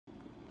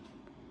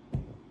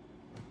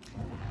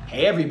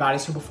Hey everybody,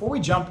 so before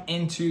we jump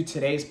into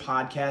today's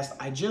podcast,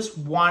 I just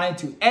wanted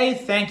to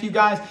thank you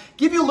guys,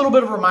 give you a little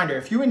bit of a reminder.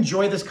 If you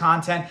enjoy this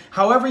content,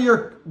 however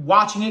you're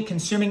watching it,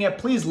 consuming it,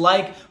 please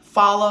like,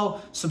 follow,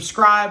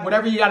 subscribe,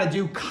 whatever you got to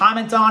do,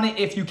 comment on it.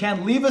 If you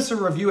can, leave us a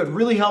review. It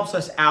really helps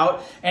us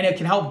out and it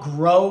can help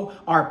grow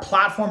our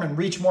platform and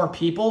reach more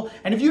people.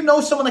 And if you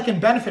know someone that can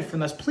benefit from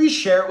this, please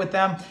share it with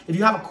them. If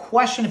you have a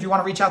question, if you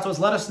want to reach out to us,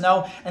 let us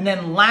know. And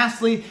then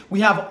lastly,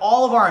 we have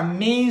all of our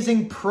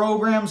amazing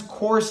programs,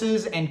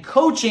 courses, and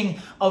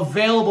coaching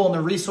available in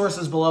the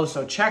resources below.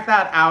 So check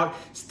that out.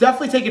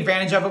 Definitely take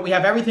advantage of it. We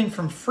have everything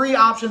from free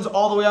options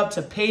all the way up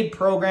to paid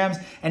programs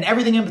and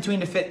everything in between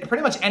to fit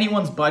pretty much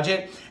anyone's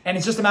budget. And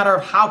it's just a matter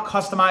of how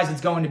customized it's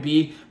going to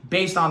be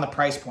based on the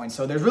price point.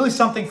 So there's really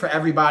something for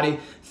everybody.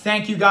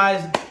 Thank you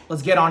guys.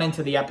 Let's get on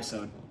into the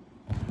episode.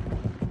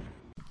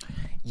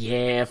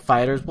 Yeah,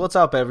 fighters. What's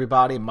up,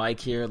 everybody? Mike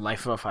here,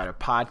 Life of a Fighter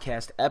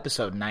podcast,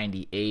 episode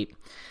 98.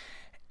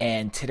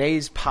 And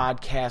today's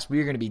podcast, we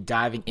are going to be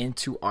diving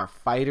into our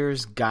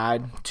fighter's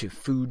guide to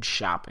food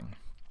shopping.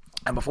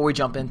 And before we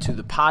jump into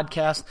the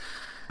podcast,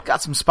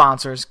 got some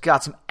sponsors,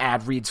 got some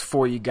ad reads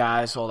for you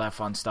guys, all that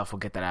fun stuff. We'll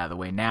get that out of the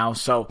way now.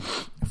 So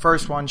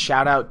first one,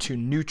 shout out to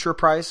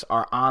NutriPrice,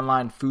 our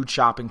online food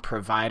shopping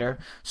provider.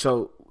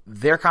 So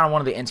they're kind of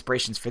one of the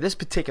inspirations for this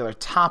particular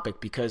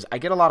topic because I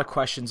get a lot of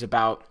questions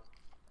about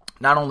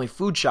not only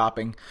food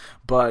shopping,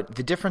 but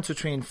the difference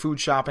between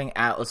food shopping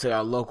at, let's say,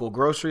 our local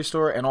grocery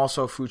store and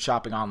also food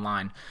shopping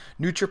online.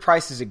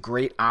 NutriPrice is a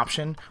great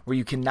option where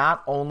you can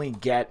not only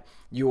get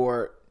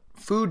your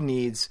food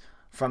needs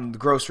from the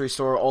grocery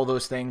store, all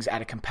those things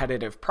at a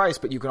competitive price,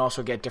 but you can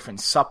also get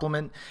different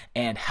supplement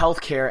and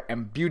healthcare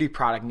and beauty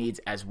product needs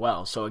as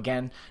well. So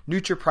again,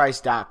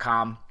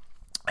 NutriPrice.com.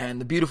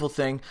 And the beautiful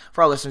thing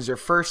for our listeners, your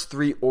first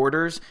 3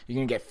 orders, you're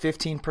going to get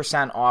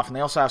 15% off. And they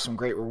also have some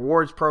great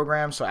rewards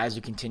programs. So as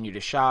you continue to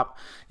shop,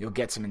 you'll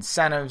get some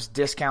incentives,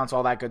 discounts,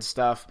 all that good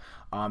stuff.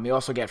 You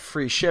also get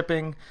free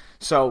shipping.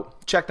 So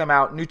check them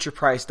out,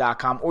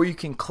 NutriPrice.com, or you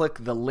can click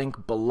the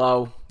link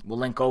below. We'll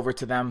link over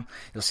to them.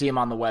 You'll see them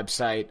on the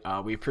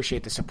website. We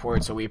appreciate the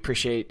support. So we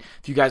appreciate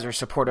if you guys are a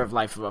supporter of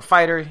Life of a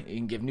Fighter, you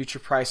can give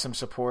NutriPrice some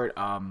support.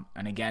 And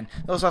again,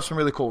 they also have some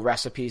really cool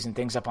recipes and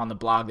things up on the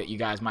blog that you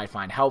guys might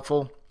find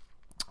helpful,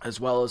 as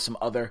well as some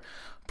other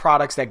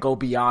products that go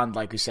beyond,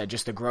 like we said,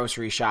 just the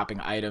grocery shopping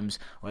items,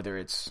 whether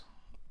it's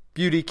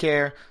beauty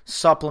care,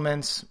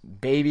 supplements,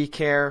 baby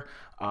care,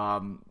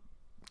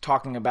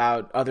 talking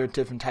about other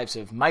different types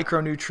of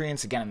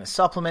micronutrients, again, in the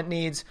supplement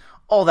needs,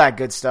 all that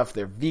good stuff.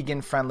 They're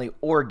vegan-friendly,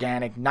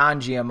 organic,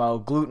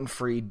 non-GMO,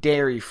 gluten-free,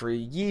 dairy-free,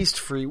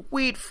 yeast-free,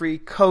 wheat-free,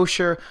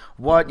 kosher.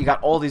 You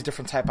got all these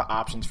different type of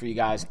options for you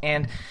guys.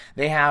 And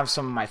they have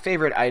some of my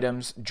favorite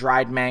items,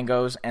 dried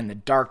mangoes and the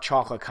dark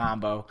chocolate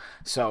combo.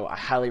 So I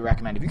highly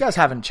recommend. If you guys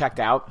haven't checked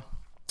out,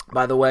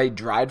 by the way,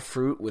 dried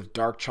fruit with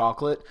dark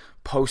chocolate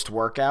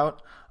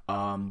post-workout,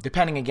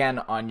 depending again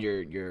on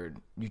your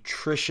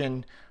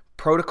nutrition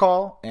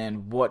protocol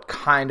and what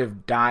kind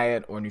of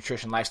diet or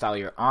nutrition lifestyle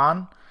you're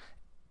on.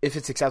 If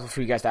it's acceptable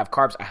for you guys to have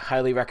carbs, I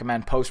highly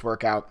recommend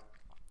post-workout,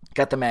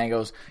 get the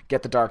mangoes,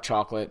 get the dark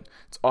chocolate.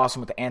 It's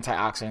awesome with the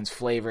antioxidants,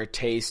 flavor,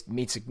 taste,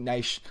 meets a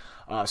nice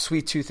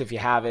sweet tooth if you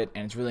have it,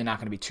 and it's really not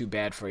going to be too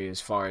bad for you as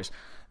far as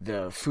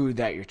the food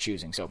that you're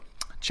choosing. So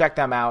check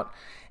them out.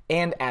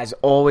 And as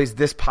always,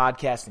 this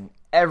podcast and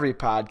every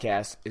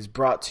podcast is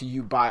brought to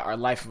you by our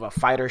Life of a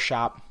Fighter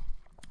shop.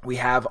 We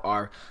have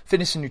our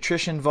Fitness and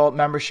Nutrition Vault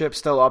membership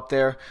still up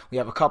there. We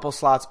have a couple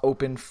slots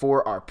open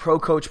for our Pro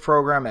Coach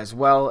program as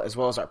well as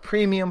our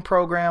Premium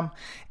program.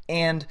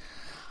 And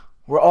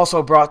we're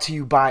also brought to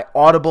you by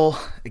Audible.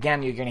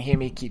 Again, you're going to hear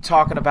me keep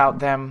talking about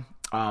them.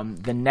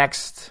 The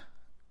next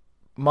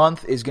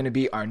month is going to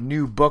be our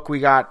new book we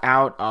got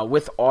out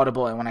with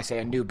Audible. And when I say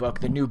a new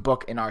book, the new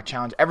book in our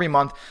challenge, every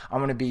month I'm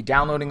going to be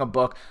downloading a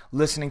book,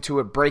 listening to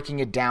it, breaking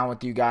it down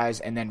with you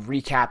guys, and then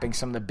recapping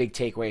some of the big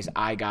takeaways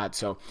I got.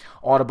 So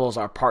Audible is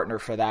our partner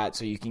for that.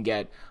 So you can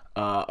get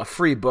a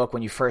free book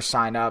when you first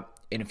sign up.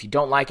 And if you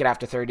don't like it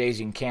after 30 days,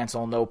 you can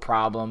cancel, no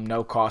problem,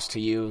 no cost to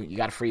you. You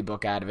got a free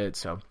book out of it.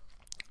 So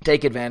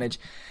take advantage.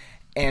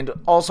 And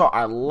also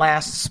our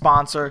last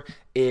sponsor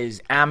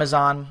is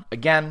Amazon.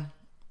 Again,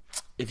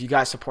 if you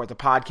guys support the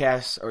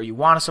podcast or you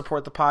want to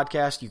support the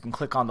podcast, you can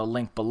click on the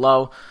link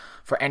below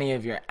for any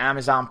of your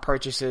Amazon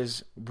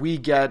purchases. We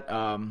get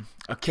a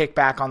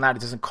kickback on that. It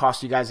doesn't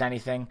cost you guys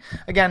anything.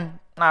 Again,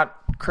 not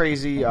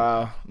crazy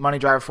money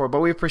driver for it, but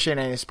we appreciate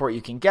any support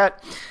you can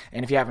get.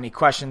 And if you have any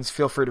questions,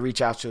 feel free to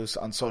reach out to us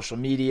on social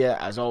media.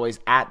 As always,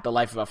 at The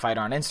Life of a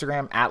Fighter on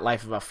Instagram, at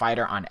Life of a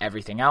Fighter on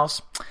everything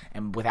else.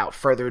 And without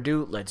further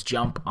ado, let's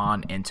jump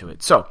on into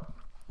it. So,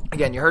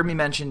 again, you heard me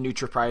mention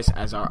NutriPrice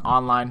as our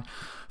online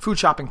food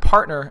shopping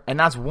partner, and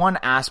that's one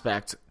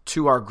aspect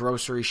to our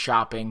grocery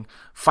shopping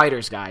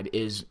fighter's guide.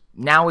 Is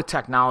now with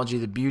technology,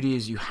 the beauty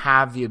is you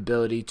have the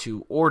ability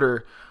to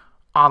order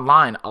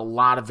online a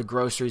lot of the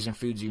groceries and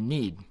foods you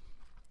need.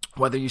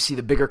 Whether you see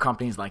the bigger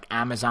companies like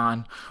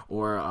Amazon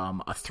or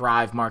a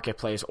Thrive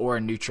Marketplace or a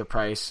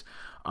NutriPrice,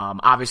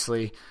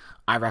 Obviously,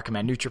 I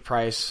recommend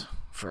NutriPrice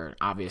for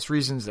obvious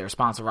reasons. They're a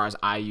sponsor of ours.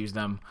 I use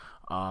them.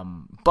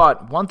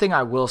 But one thing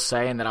I will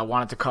say, and that I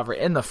wanted to cover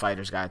in the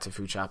Fighter's Guide to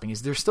Food Shopping,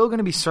 is there's still going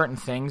to be certain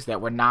things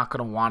that we're not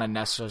going to want to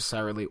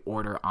necessarily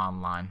order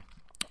online.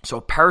 So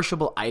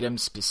perishable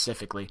items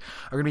specifically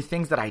are going to be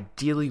things that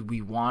ideally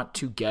we want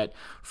to get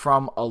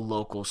from a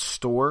local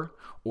store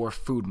or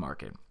food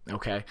market,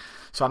 okay?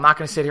 So I'm not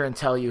going to sit here and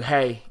tell you,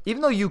 hey,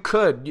 even though you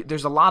could,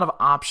 there's a lot of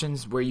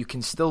options where you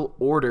can still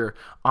order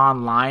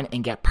online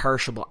and get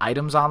perishable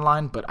items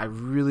online, but I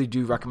really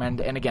do recommend,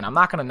 and again, I'm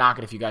not going to knock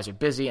it if you guys are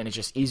busy and it's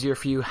just easier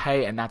for you,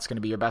 hey, and that's going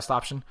to be your best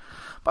option.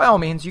 By all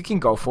means, you can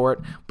go for it,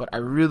 but I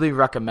really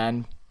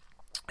recommend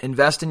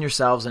invest in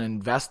yourselves and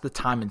invest the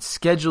time and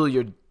schedule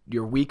your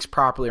weeks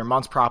properly or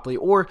months properly.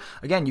 Or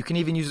again, you can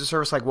even use a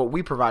service like what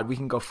we provide. We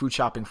can go food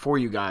shopping for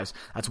you guys.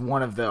 That's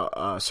one of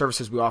the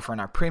services we offer in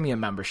our premium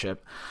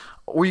membership.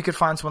 Or you could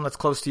find someone that's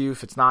close to you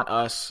if it's not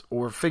us,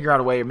 or figure out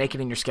a way or make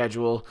it in your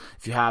schedule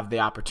if you have the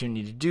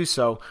opportunity to do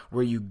so,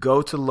 where you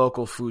go to the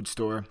local food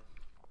store,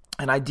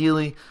 and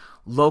ideally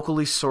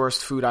locally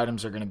sourced food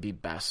items are going to be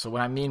best. So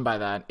what I mean by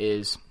that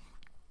is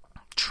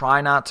try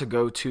not to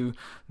go to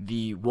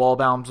the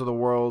Walbaums of the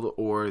world,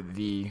 or now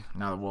the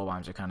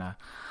Walbaums are kind of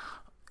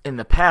in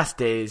the past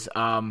days,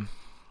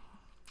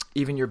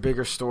 even your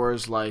bigger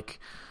stores like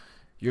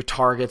your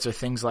Targets or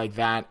things like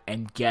that,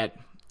 and get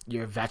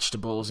your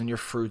vegetables and your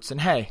fruits.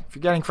 And hey, if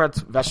you're getting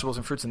vegetables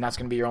and fruits and that's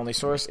going to be your only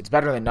source, it's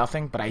better than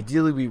nothing, but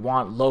ideally we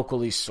want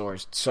locally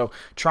sourced. So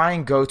try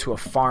and go to a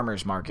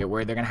farmer's market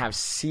where they're going to have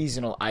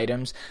seasonal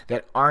items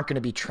that aren't going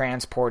to be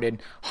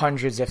transported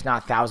hundreds, if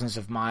not thousands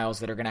of miles,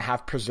 that are going to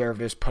have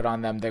preservatives put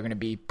on them. They're going to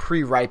be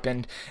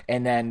pre-ripened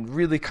and then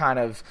really kind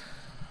of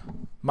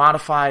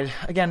modified.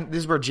 Again,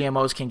 this is where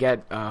GMOs can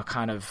get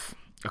kind of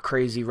a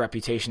crazy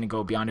reputation and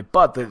go beyond it.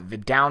 But the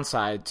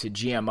downside to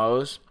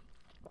GMOs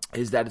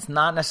is that it's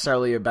not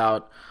necessarily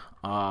about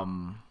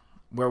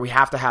where we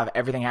have to have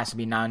everything has to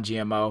be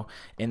non-GMO,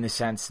 in the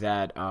sense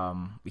that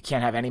we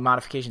can't have any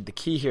modification. The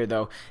key here,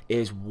 though,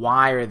 is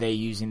why are they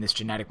using this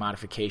genetic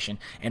modification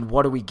and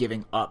what are we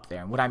giving up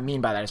there? And what I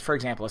mean by that is, for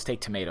example, let's take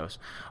tomatoes.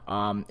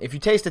 If you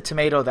taste a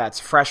tomato that's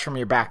fresh from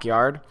your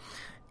backyard,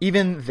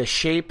 even the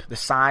shape, the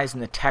size,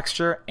 and the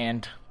texture,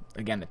 and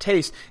again, the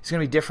taste is going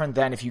to be different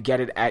than if you get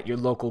it at your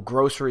local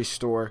grocery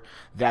store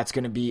that's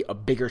going to be a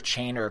bigger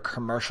chain or a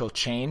commercial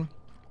chain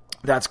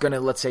that's going to,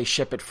 let's say,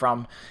 ship it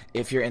from,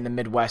 if you're in the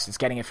Midwest, it's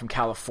getting it from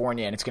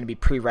California, and it's going to be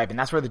pre-ripened.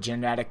 That's where the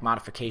genetic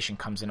modification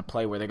comes into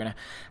play, where they're going to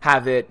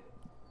have it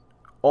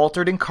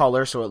altered in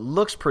color so it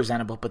looks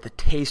presentable, but the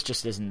taste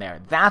just isn't there.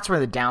 That's where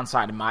the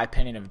downside, in my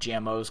opinion, of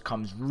GMOs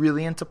comes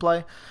really into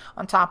play,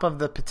 on top of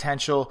the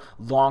potential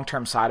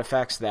long-term side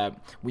effects that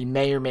we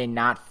may or may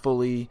not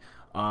fully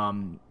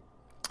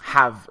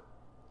have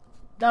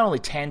not only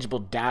tangible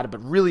data,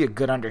 but really a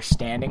good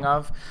understanding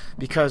of,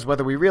 because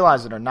whether we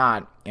realize it or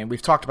not, and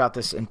we've talked about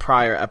this in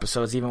prior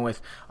episodes, even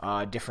with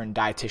different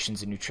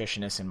dietitians and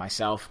nutritionists and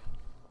myself,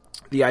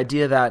 the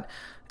idea that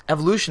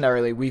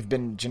evolutionarily, we've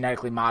been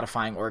genetically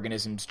modifying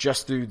organisms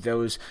just through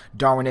those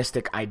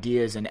Darwinistic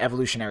ideas and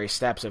evolutionary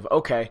steps of,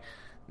 okay,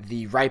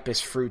 the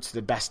ripest fruits,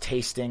 the best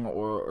tasting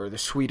or the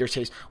sweeter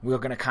taste, we're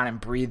going to kind of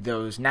breed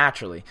those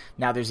naturally.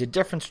 Now, there's a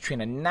difference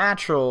between a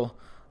natural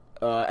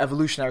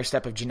evolutionary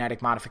step of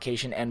genetic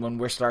modification and when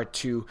we start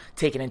to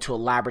take it into a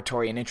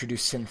laboratory and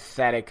introduce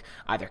synthetic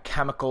either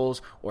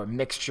chemicals or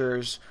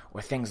mixtures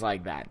or things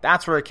like that.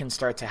 That's where it can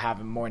start to have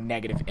a more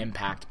negative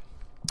impact.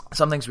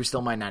 Some things we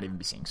still might not even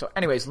be seeing. So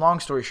anyways, long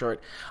story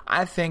short,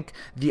 I think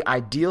the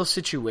ideal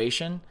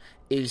situation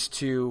is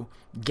to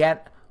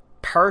get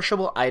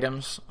perishable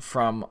items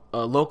from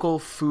a local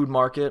food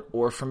market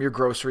or from your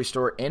grocery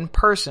store in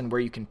person,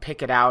 where you can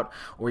pick it out,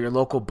 or your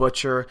local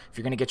butcher if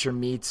you're going to get your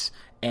meats,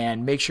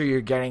 and make sure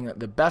you're getting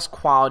the best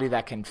quality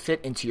that can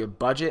fit into your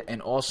budget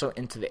and also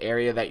into the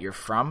area that you're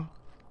from.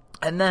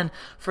 And then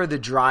for the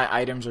dry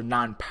items or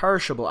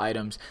non-perishable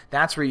items,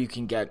 that's where you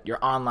can get your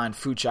online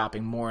food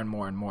shopping more and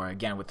more and more,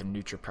 again, with the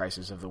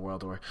NutriPrices of the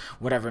world or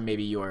whatever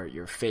maybe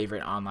your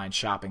favorite online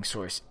shopping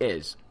source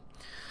is.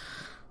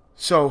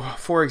 So,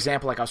 for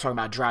example, like I was talking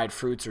about dried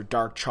fruits or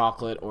dark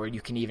chocolate, or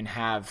you can even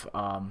have,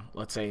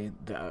 let's say,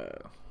 the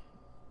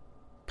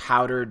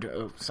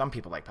powdered, some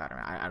people like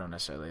powdered, I don't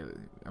necessarily,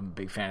 I'm a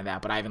big fan of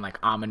that, but I even like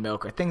almond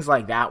milk or things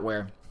like that,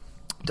 where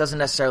it doesn't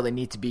necessarily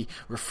need to be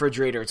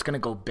refrigerated. It's going to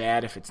go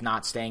bad if it's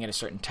not staying at a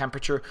certain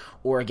temperature.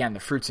 Or again, the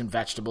fruits and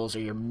vegetables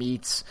or your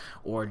meats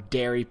or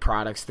dairy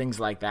products, things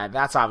like that.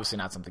 That's obviously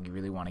not something you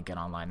really want to get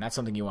online. That's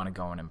something you want to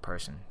go in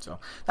person. So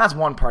that's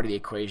one part of the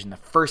equation. The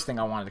first thing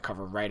I wanted to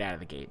cover right out of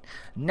the gate.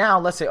 Now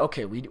let's say,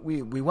 okay,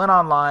 we went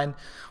online,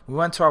 we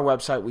went to our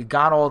website, we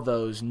got all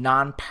those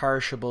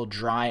non-perishable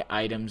dry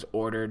items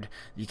ordered.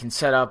 You can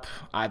set up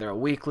either a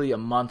weekly, a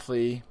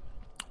monthly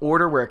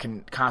order where it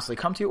can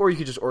constantly come to you, or you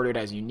could just order it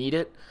as you need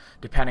it,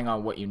 depending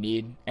on what you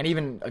need. And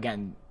even,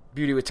 again,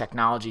 beauty with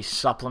technology,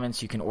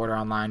 supplements you can order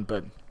online,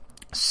 but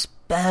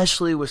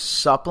especially with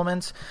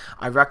supplements,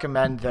 I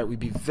recommend that we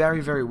be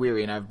very, very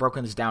wary, and I've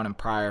broken this down in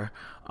prior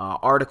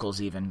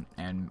articles even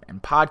and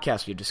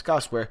podcasts we've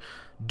discussed where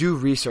do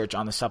research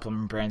on the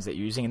supplement brands that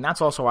you're using. And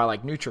that's also why I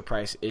like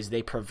NutriPrice is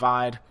they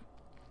provide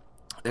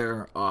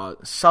their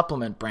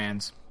supplement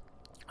brands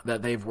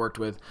that they've worked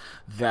with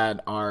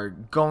that are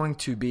going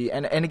to be,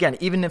 and again,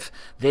 even if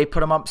they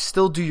put them up,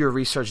 still do your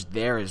research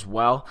there as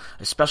well,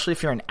 especially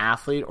if you're an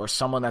athlete or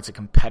someone that's a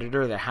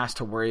competitor that has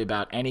to worry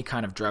about any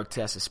kind of drug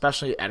test,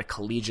 especially at a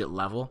collegiate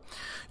level.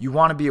 You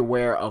want to be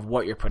aware of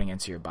what you're putting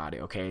into your body,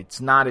 okay?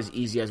 It's not as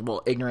easy as,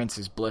 well, ignorance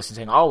is bliss and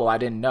saying, oh, well, I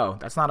didn't know.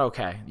 That's not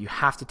okay. You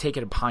have to take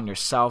it upon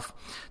yourself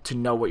to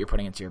know what you're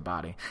putting into your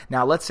body.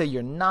 Now, let's say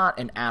you're not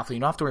an athlete, you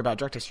don't have to worry about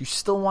drug tests. You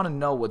still want to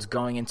know what's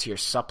going into your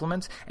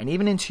supplements and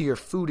even into your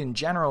food in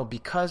general,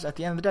 because at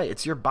the end of the day,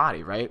 it's your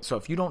body, right? So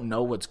if you don't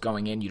know what's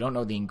going in, you don't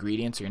know the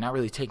ingredients, or you're not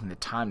really taking the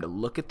time to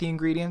look at the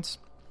ingredients,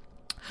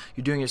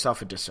 you're doing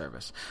yourself a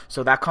disservice.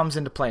 So that comes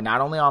into play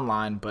not only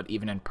online, but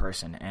even in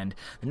person. And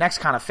the next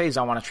kind of phase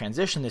I want to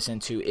transition this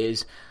into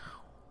is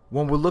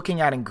when we're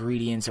looking at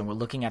ingredients and we're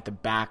looking at the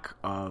back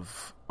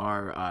of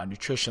our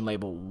nutrition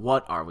label,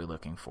 what are we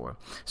looking for?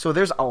 So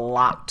there's a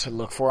lot to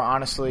look for,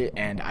 honestly,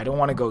 and I don't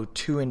want to go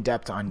too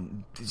in-depth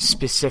on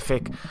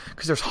specific,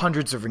 because there's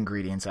hundreds of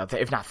ingredients out there,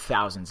 if not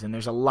thousands, and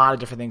there's a lot of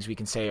different things we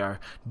can say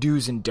are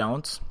do's and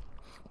don'ts.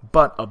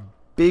 But a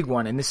big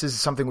one, and this is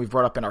something we've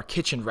brought up in our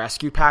kitchen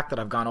rescue pack that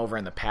I've gone over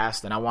in the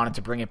past, and I wanted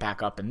to bring it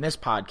back up in this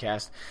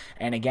podcast,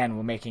 and again,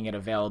 we're making it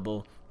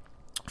available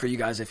for you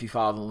guys if you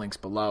follow the links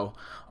below.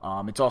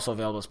 It's also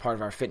available as part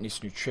of our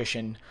fitness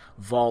nutrition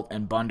vault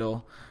and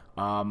bundle.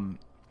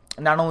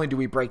 Not only do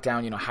we break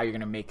down, how you're going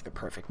to make the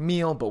perfect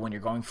meal, but when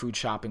you're going food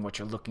shopping, what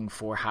you're looking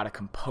for, how to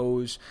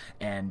compose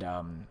and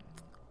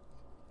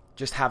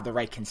just have the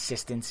right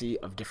consistency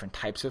of different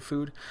types of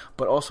food,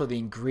 but also the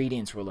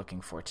ingredients we're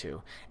looking for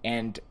too.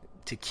 And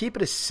to keep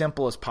it as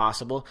simple as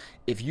possible,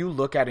 if you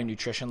look at a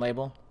nutrition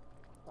label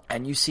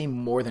and you see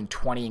more than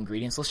 20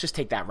 ingredients, let's just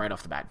take that right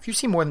off the bat. If you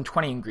see more than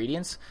 20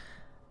 ingredients,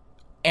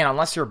 and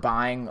unless you're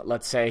buying,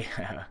 let's say,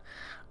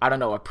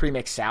 a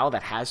pre-mixed salad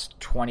that has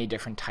 20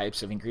 different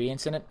types of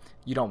ingredients in it,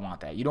 you don't want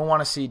that. You don't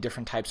want to see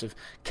different types of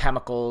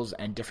chemicals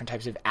and different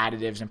types of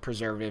additives and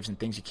preservatives and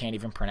things you can't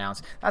even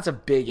pronounce. That's a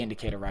big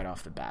indicator right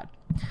off the bat.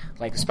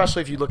 Like,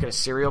 especially if you look at a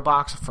cereal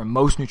box for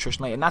most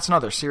nutrition, and that's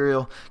another,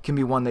 cereal can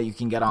be one that you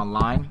can get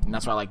online, and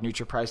that's why I like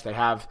NutriPrice. They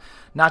have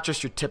not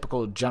just your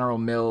typical General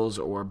Mills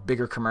or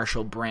bigger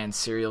commercial brand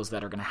cereals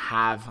that are going to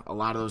have a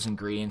lot of those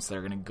ingredients that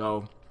are going to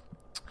go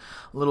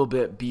a little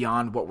bit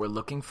beyond what we're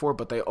looking for,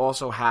 but they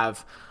also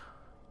have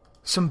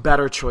some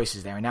better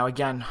choices there. Now,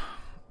 again,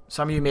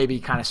 some of you may be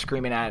kind of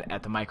screaming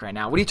at the mic right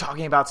now, what are you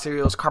talking about?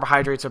 Cereals,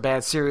 carbohydrates are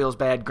bad, cereals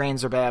bad,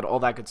 grains are bad, all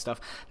that good stuff.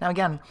 Now,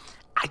 again,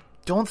 I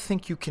don't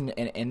think you can,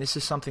 and this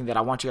is something that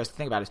I want you guys to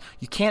think about, is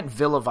you can't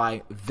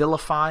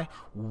vilify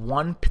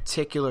one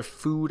particular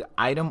food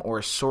item or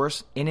a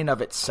source in and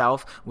of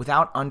itself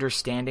without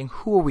understanding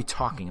who are we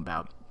talking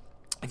about.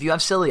 If you have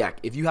celiac,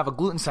 if you have a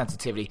gluten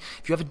sensitivity,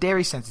 if you have a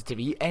dairy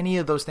sensitivity, any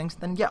of those things,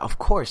 then yeah, of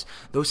course,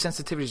 those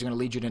sensitivities are going to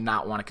lead you to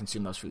not want to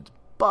consume those foods.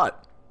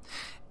 But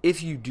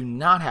if you do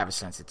not have a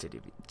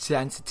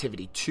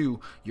sensitivity to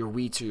your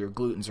wheats or your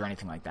glutens or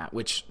anything like that,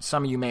 which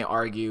some of you may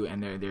argue,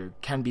 and there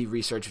can be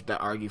research that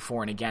argue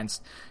for and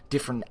against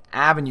different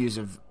avenues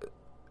of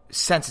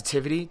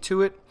sensitivity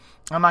to it,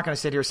 I'm not going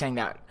to sit here saying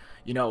that,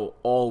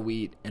 all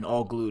wheat and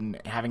all gluten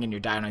having in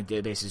your diet on a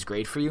daily basis is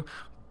great for you,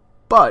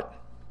 but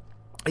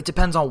it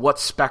depends on what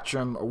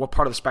spectrum or what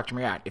part of the spectrum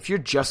you're at. If you're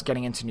just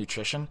getting into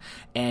nutrition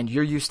and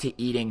you're used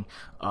to eating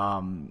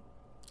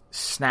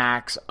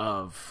snacks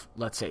of,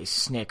 let's say,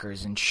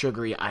 Snickers and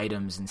sugary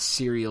items and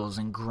cereals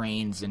and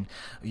grains and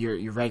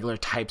your regular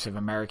types of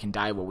American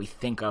diet, what we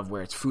think of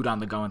where it's food on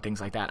the go and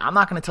things like that, I'm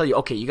not going to tell you,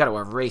 okay, you got to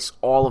erase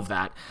all of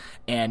that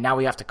and now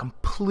we have to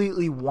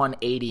completely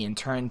 180 and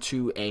turn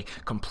to a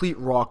complete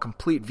raw,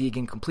 complete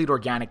vegan, complete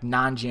organic,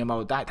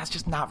 non-GMO diet. That's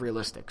just not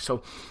realistic.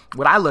 So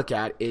what I look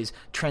at is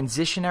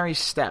transitionary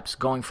steps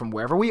going from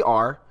wherever we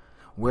are,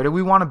 where do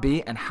we want to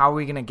be, and how are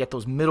we going to get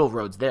those middle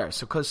roads there?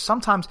 So because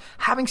sometimes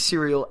having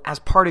cereal as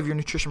part of your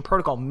nutrition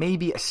protocol may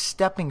be a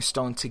stepping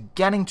stone to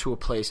getting to a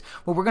place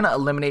where we're going to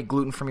eliminate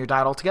gluten from your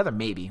diet altogether,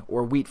 maybe,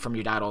 or wheat from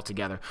your diet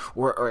altogether,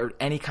 or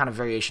any kind of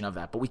variation of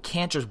that. But we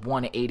can't just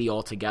 180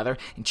 altogether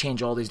and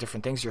change all these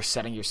different things. You're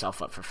setting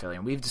yourself up for failure,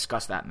 and we've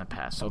discussed that in the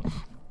past. So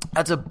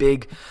that's a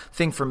big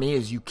thing for me,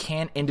 is you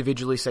can't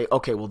individually say,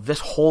 okay, well, this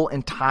whole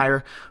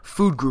entire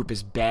food group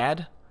is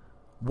bad.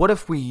 What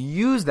if we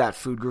use that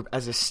food group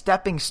as a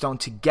stepping stone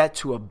to get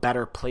to a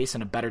better place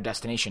and a better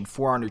destination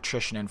for our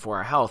nutrition and for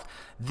our health?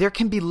 There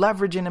can be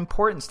leverage and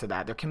importance to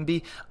that. There can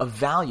be a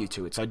value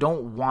to it. So I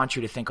don't want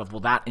you to think of,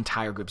 well, that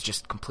entire group's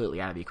just completely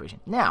out of the equation.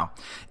 Now,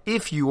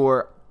 if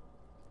you're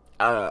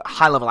a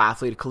high-level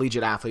athlete, a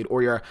collegiate athlete,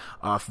 or you're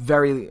a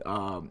very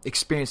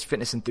experienced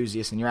fitness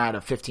enthusiast and you're at a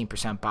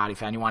 15% body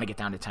fat and you want to get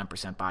down to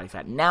 10% body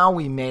fat, now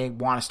we may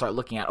want to start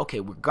looking at,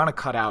 okay, we're going to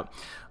cut out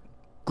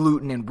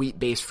gluten and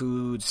wheat-based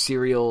foods,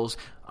 cereals,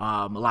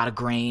 a lot of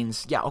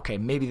grains. Yeah, okay,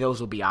 maybe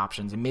those will be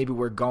options. And maybe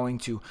we're going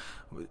to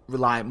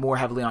rely more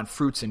heavily on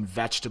fruits and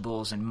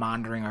vegetables and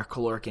monitoring our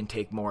caloric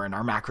intake more and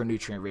our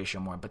macronutrient ratio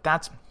more. But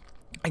that's,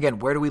 again,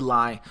 where do we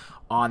lie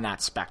on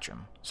that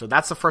spectrum? So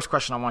that's the first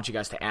question I want you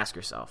guys to ask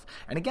yourself.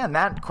 And again,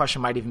 that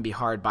question might even be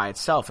hard by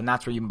itself, and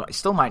that's where you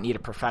still might need a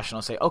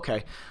professional to say,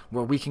 okay,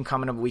 where we can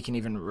come in and we can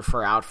even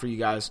refer out for you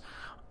guys.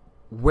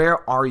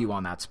 Where are you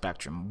on that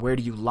spectrum? Where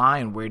do you lie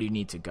and where do you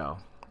need to go?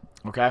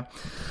 Okay?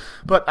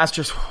 But that's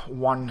just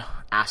one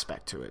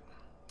aspect to it.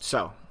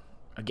 So,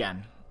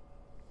 again,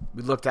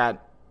 we looked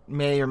at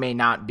may or may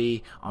not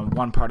be on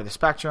one part of the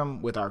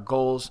spectrum with our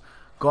goals.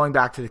 Going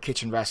back to the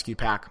Kitchen Rescue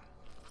Pack,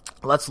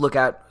 let's look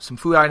at some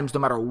food items no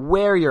matter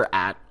where you're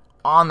at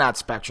on that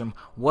spectrum.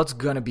 What's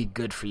going to be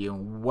good for you?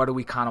 What do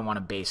we kind of want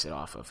to base it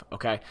off of?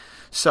 Okay?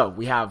 So,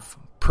 we have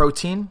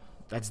protein.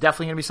 That's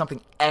definitely going to be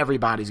something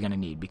everybody's going to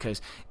need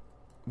because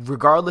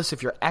regardless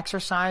if you're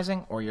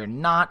exercising or you're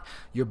not,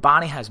 your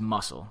body has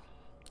muscle.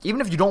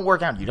 Even if you don't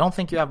work out, you don't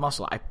think you have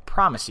muscle, I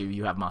promise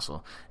you have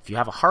muscle. If you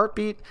have a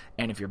heartbeat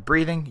and if you're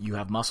breathing, you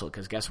have muscle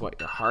because guess what?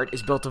 Your heart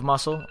is built of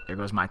muscle. There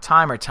goes my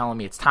timer telling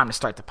me it's time to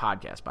start the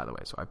podcast, by the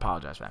way, so I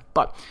apologize for that.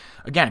 But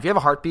again, if you have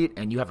a heartbeat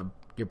and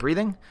you're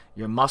breathing,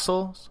 your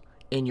muscles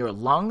in your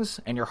lungs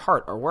and your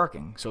heart are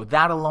working. So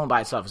that alone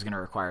by itself is going to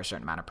require a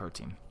certain amount of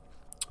protein.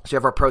 So you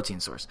have our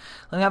protein source.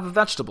 Then we have a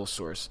vegetable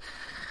source.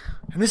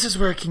 And this is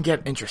where it can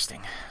get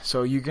interesting.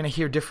 So you're going to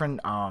hear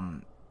different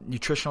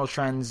nutritional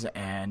trends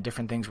and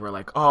different things where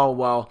like, oh,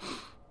 well,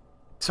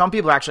 some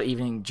people are actually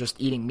even just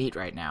eating meat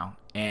right now.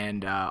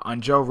 And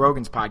on Joe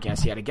Rogan's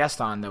podcast, he had a guest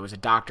on that was a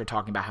doctor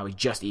talking about how he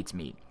just eats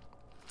meat.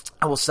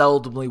 I will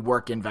seldomly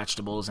work in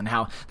vegetables and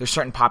how there's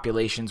certain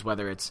populations,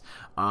 whether it's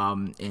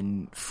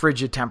in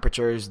frigid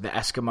temperatures, the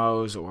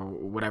Eskimos, or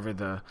whatever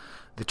the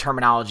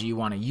terminology you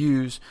want to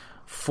use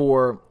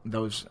for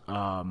those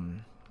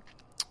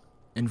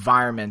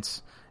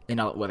environments,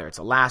 whether it's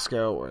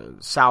Alaska or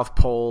South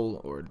Pole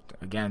or,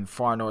 again,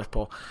 far North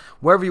Pole,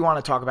 wherever you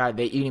want to talk about it,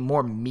 they're eating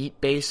more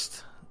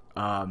meat-based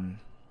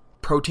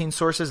protein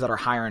sources that are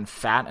higher in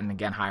fat and,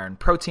 again, higher in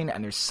protein,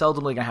 and they're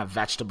seldomly going to have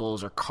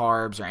vegetables or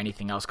carbs or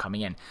anything else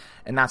coming in,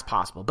 and that's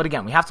possible. But,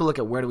 again, we have to look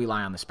at where do we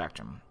lie on the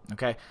spectrum,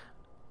 okay?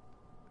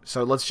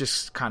 So let's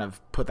just kind of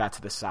put that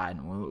to the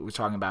side. We're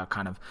talking about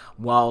kind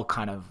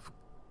of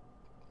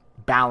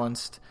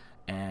balanced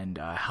and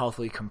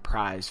healthily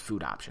comprised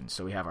food options.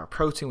 So we have our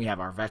protein, we have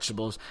our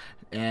vegetables,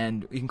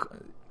 and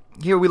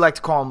here we like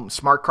to call them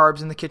smart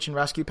carbs in the Kitchen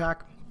Rescue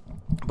Pack.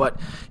 But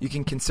you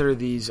can consider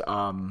these,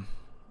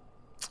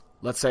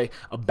 let's say,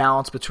 a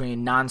balance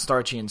between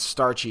non-starchy and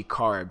starchy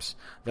carbs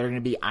that are going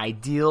to be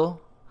ideal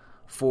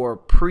for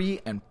pre-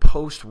 and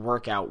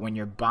post-workout when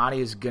your body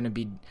is going to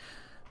be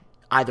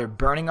either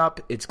burning up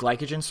its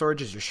glycogen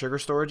storages, your sugar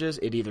storages,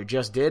 it either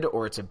just did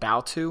or it's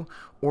about to,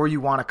 or you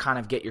want to kind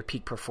of get your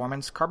peak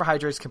performance.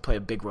 Carbohydrates can play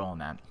a big role in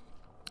that.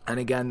 And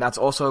again, that's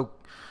also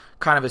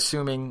kind of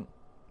assuming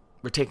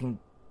we're taking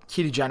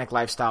ketogenic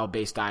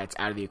lifestyle-based diets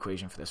out of the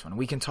equation for this one.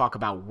 We can talk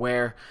about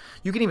where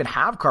you can even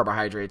have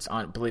carbohydrates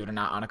on, believe it or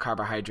not, on a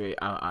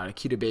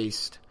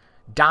keto-based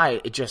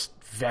diet. It's just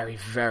very,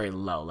 very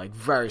low, like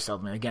very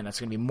seldom. And again, that's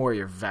going to be more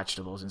your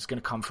vegetables, and it's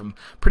going to come from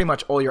pretty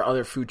much all your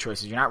other food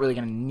choices. You're not really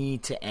going to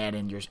need to add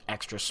in your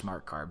extra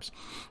smart carbs.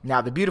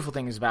 Now, the beautiful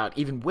thing is about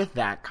even with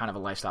that kind of a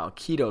lifestyle, a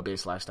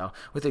keto-based lifestyle,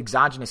 with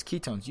exogenous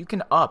ketones, you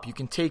can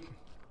take,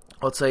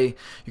 let's say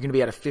you're going to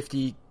be at a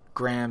 50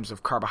 grams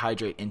of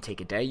carbohydrate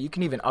intake a day. You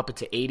can even up it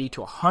to 80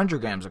 to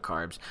 100 grams of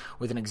carbs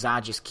with an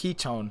exogenous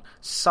ketone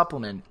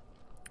supplement,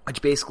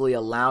 which basically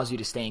allows you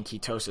to stay in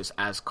ketosis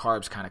as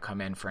carbs kind of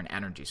come in for an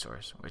energy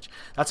source, which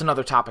that's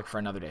another topic for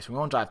another day, so we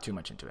won't dive too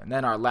much into it. And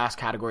then our last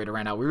category to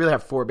round out, we really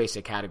have 4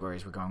 basic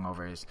categories we're going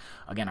over is,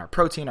 again, our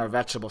protein, our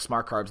vegetable,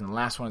 smart carbs, and the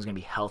last one is going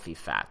to be healthy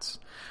fats,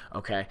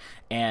 okay?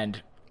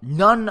 And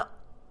none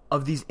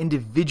of these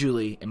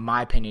individually, in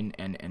my opinion,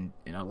 and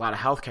in a lot of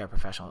healthcare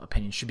professional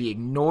opinions, should be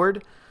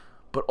ignored,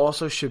 but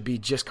also should be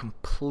just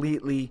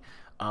completely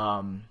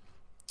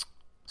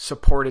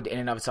supported in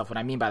and of itself. What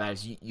I mean by that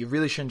is you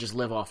really shouldn't just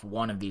live off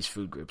one of these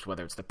food groups,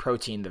 whether it's the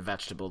protein, the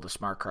vegetable, the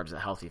smart carbs, the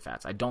healthy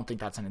fats. I don't think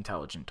that's an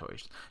intelligent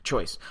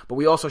choice. But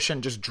we also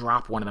shouldn't just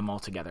drop one of them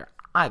altogether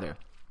either.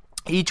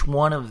 Each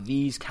one of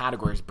these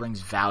categories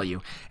brings value,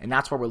 and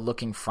that's why we're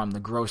looking from the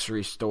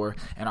grocery store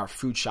and our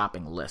food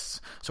shopping lists.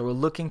 So we're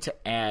looking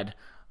to add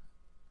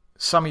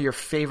some of your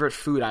favorite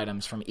food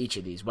items from each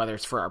of these. Whether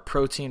it's for our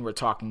protein, we're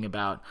talking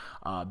about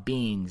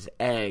beans,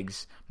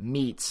 eggs,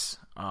 meats.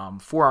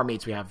 For our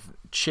meats, we have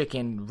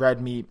chicken,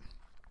 red meat.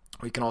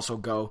 We can also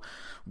go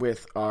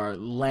with our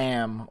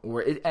lamb,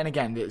 and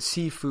again, the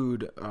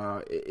seafood.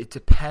 It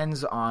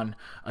depends on,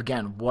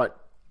 again,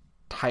 what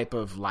type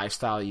of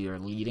lifestyle you're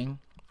leading,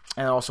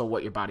 and also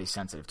what your body's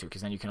sensitive to.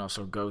 Because then you can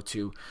also go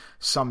to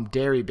some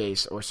dairy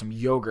base or some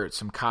yogurt,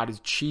 some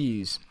cottage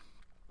cheese.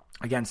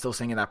 Again, still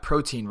staying in that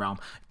protein realm,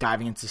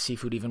 diving into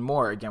seafood even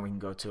more. Again, we can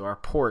go to our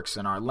porks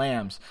and our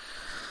lambs.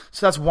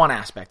 So that's one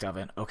aspect of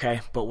it,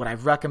 okay? But what I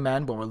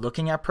recommend when we're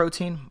looking at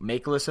protein,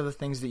 make a list of the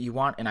things that you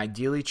want and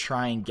ideally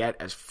try and get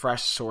as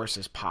fresh source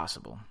as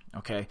possible,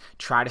 okay?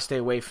 Try to stay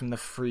away from the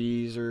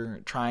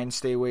freezer. Try and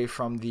stay away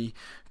from the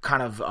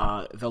kind of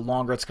the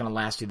longer it's going to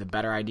last you, the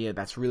better idea.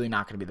 That's really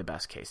not going to be the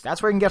best case.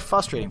 That's where it can get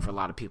frustrating for a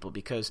lot of people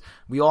because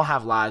we all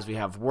have lives. We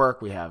have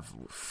work. We have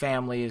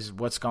families,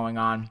 what's going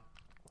on.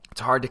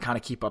 It's hard to kind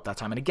of keep up that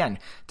time. And again,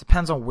 it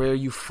depends on where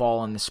you fall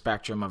on the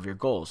spectrum of your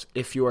goals.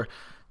 If you're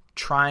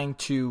trying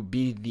to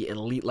be the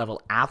elite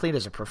level athlete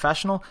as a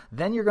professional,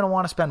 then you're going to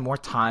want to spend more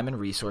time and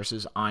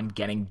resources on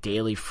getting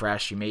daily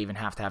fresh. You may even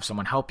have to have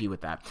someone help you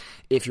with that.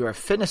 If you're a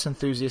fitness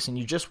enthusiast and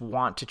you just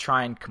want to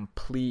try and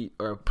complete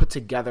or put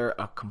together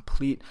a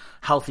complete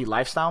healthy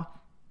lifestyle,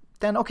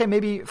 then okay,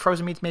 maybe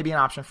frozen meats may be an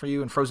option for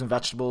you, and frozen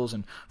vegetables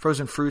and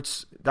frozen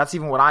fruits. That's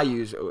even what I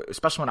use,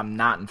 especially when I'm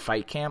not in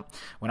fight camp,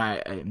 when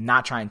I'm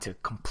not trying to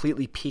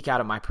completely peak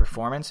out of my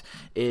performance,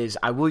 is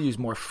I will use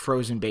more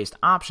frozen-based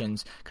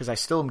options because I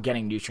still am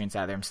getting nutrients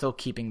out of there. I'm still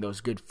keeping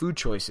those good food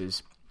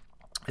choices.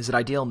 Is it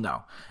ideal?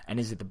 No. And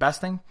is it the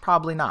best thing?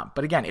 Probably not.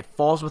 But again, it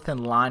falls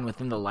within line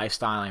within the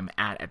lifestyle I'm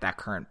at that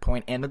current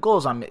point and the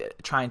goals I'm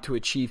trying to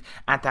achieve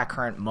at that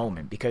current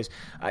moment. Because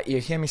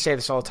you hear me say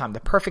this all the time, the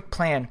perfect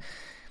plan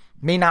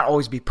may not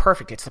always be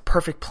perfect. It's the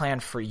perfect plan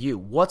for you.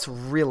 What's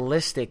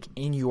realistic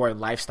in your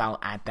lifestyle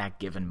at that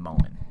given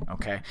moment,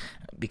 okay?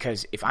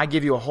 Because if I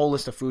give you a whole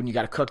list of food and you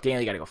got to cook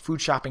daily, you got to go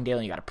food shopping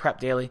daily, you got to prep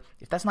daily,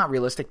 if that's not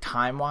realistic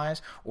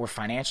time-wise or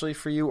financially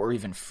for you or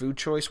even food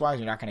choice-wise,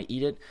 you're not going to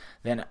eat it,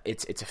 then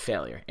it's a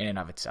failure in and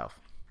of itself.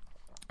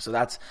 So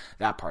that's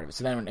that part of it.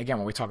 So then again,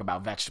 when we talk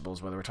about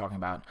vegetables, whether we're talking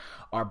about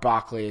our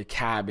broccoli,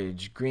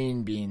 cabbage,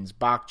 green beans,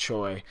 bok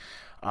choy,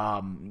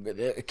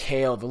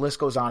 kale, the list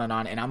goes on.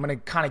 And I'm going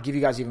to kind of give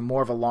you guys even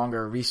more of a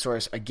longer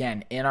resource,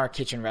 again, in our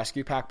kitchen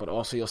rescue pack, but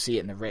also you'll see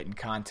it in the written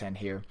content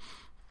here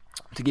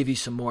to give you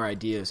some more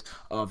ideas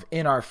of,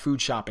 in our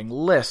food shopping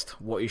list,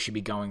 what you should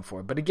be going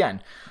for. But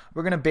again,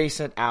 we're going to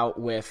base it out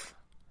with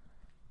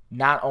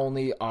not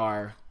only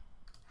our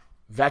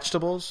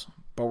vegetables,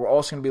 but we're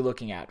also going to be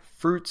looking at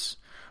fruits.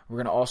 We're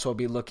going to also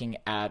be looking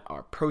at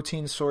our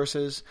protein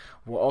sources.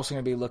 We're also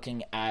going to be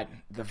looking at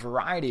the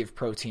variety of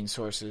protein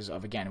sources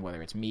of, again,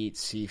 whether it's meat,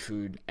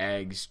 seafood,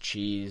 eggs,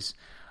 cheese.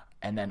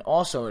 And then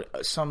also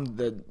some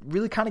that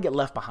really kind of get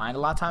left behind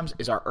a lot of times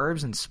is our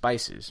herbs and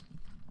spices.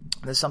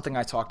 This is something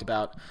I talked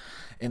about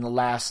in the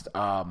last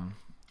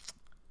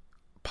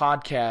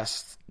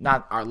podcast,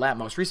 not our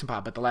most recent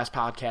pod, but the last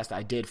podcast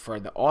I did for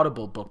the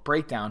Audible book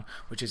breakdown,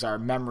 which is our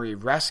memory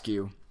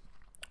rescue.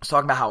 I was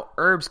talking about how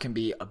herbs can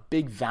be a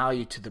big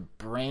value to the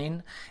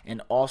brain,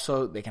 and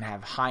also they can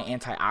have high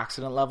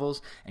antioxidant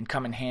levels and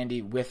come in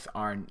handy with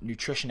our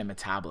nutrition and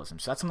metabolism.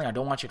 So that's something I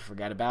don't want you to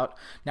forget about,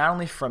 not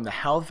only from the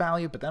health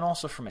value, but then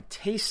also from a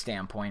taste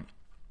standpoint.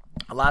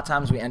 A lot of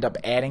times we end up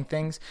adding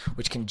things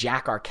which can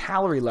jack our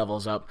calorie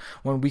levels up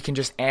when we can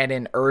just add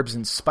in herbs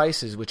and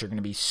spices, which are going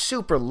to be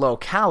super low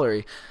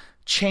calorie,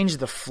 change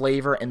the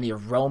flavor and the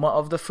aroma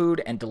of the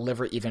food, and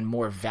deliver even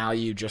more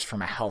value just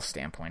from a health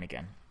standpoint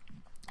again.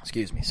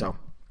 Excuse me. So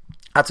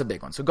that's a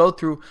big one. So go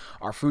through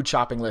our food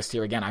shopping list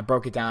here. Again, I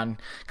broke it down,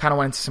 kind of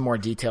went into some more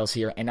details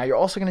here. And now you're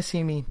also going to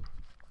see me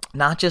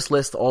not just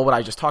list all what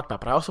I just talked about,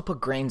 but I also put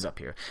grains up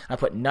here. I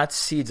put nuts,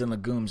 seeds, and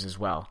legumes as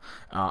well,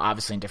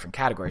 obviously in different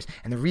categories.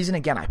 And the reason,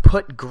 again, I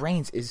put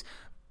grains is,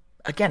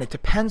 again, it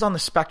depends on the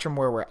spectrum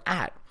where we're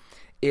at.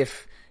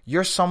 If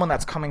you're someone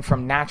that's coming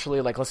from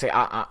naturally, like let's say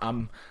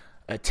I'm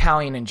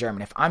Italian and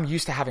German, if I'm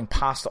used to having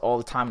pasta all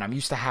the time and I'm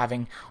used to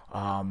having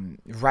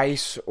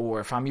rice,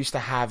 or if I'm used to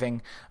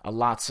having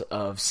lots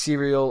of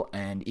cereal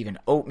and even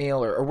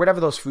oatmeal or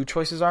whatever those food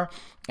choices are,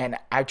 and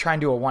I try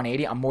and do a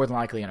 180, I'm more than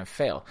likely going to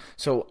fail.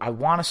 So I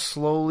want to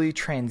slowly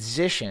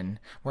transition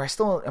where I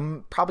still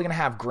am probably going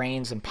to have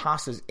grains and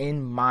pastas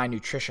in my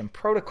nutrition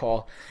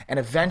protocol, and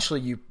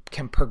eventually you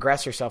can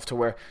progress yourself to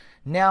where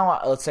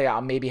now, let's say I'll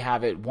maybe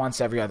have it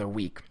once every other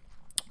week,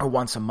 or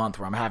once a month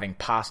where I'm having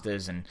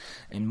pastas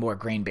and more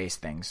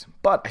grain-based things.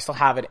 But I still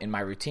have it in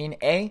my routine,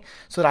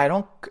 so that I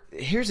don't –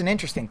 here's an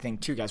interesting thing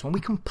too, guys. When we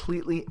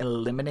completely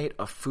eliminate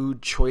a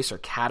food choice or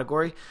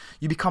category,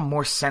 you become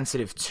more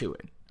sensitive to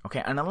it,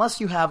 okay? And unless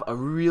you have a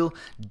real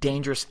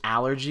dangerous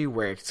allergy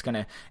where it's going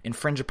to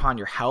infringe upon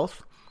your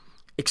health,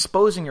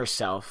 exposing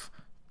yourself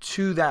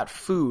to that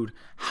food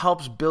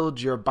helps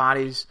build your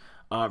body's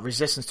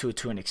resistance to it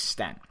to an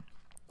extent.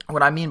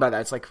 What I mean by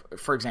that, it's like,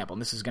 for example,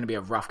 and this is going to be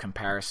a rough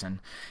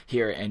comparison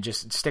here, and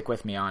just stick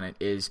with me on it,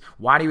 is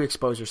why do you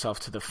expose yourself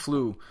to the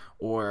flu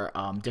or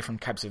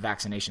different types of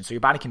vaccinations? So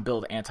your body can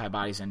build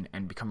antibodies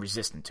and become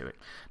resistant to it.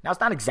 Now,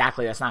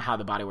 that's not how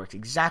the body works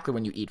exactly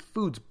when you eat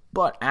foods,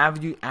 but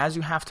as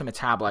you have to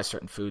metabolize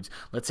certain foods,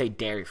 let's say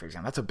dairy, for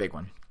example, that's a big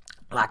one,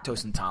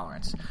 lactose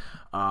intolerance.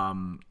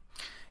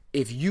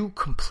 If you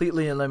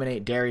completely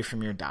eliminate dairy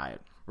from your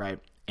diet, right,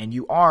 and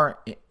you are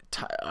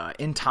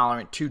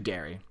intolerant to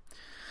dairy,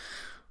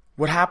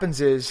 what happens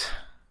is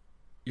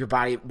your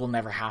body will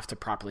never have to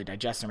properly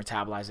digest and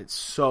metabolize it.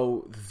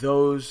 So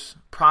those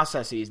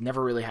processes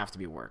never really have to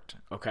be worked,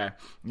 okay?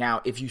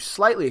 Now, if you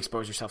slightly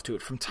expose yourself to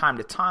it from time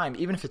to time,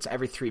 even if it's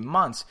every 3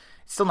 months,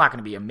 it's still not going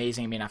to be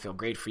amazing. It may not feel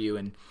great for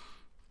you,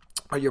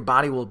 but your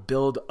body will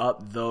build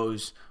up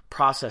those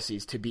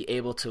processes to be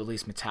able to at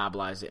least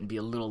metabolize it and be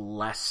a little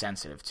less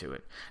sensitive to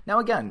it. Now,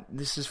 again,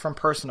 this is from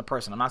person to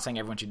person. I'm not saying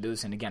everyone should do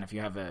this. And again, if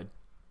you have a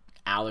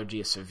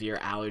severe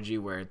allergy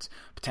where it's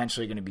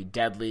potentially going to be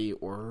deadly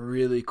or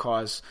really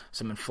cause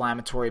some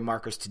inflammatory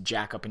markers to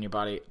jack up in your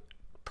body,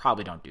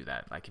 probably don't do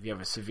that. Like if you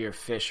have a severe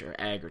fish or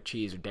egg or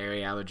cheese or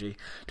dairy allergy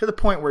to the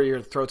point where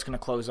your throat's going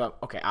to close up,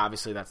 okay,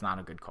 obviously that's not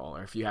a good call.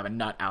 Or if you have a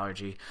nut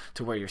allergy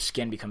to where your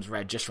skin becomes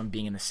red just from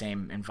being in the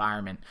same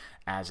environment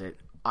as it,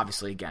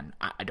 obviously, again,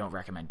 I don't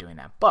recommend doing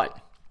that. But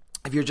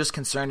if you're just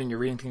concerned and you're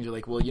reading things, you're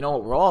like, well, you know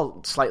what, we're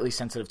all slightly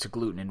sensitive to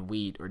gluten and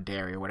wheat or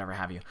dairy or whatever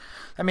have you.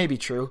 That may be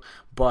true,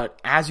 but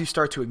as you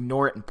start to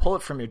ignore it and pull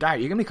it from your diet,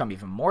 you're going to become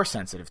even more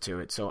sensitive to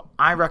it. So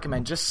I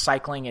recommend just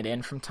cycling it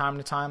in from time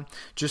to time,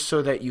 just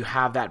so that you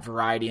have that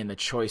variety and the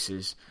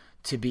choices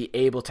to be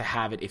able to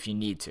have it if you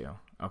need to,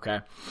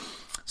 okay?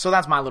 So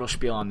that's my little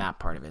spiel on that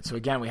part of it. So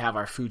again, we have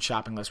our food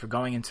shopping list. We're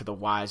going into the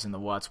whys and the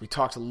whats. We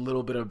talked a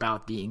little bit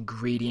about the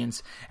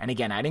ingredients. And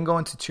again, I didn't go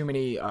into too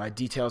many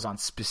details on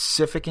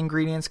specific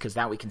ingredients because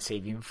that we can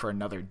save even for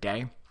another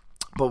day.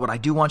 But what I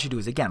do want you to do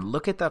is, again,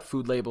 look at that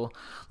food label,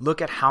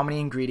 look at how many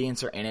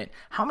ingredients are in it,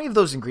 how many of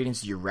those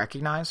ingredients do you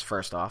recognize,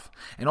 first off,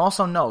 and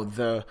also know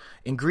the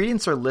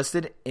ingredients are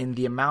listed in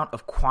the amount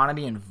of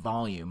quantity and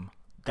volume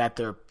that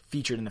they're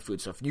featured in the food.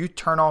 So if you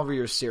turn over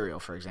your cereal,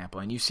 for example,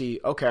 and you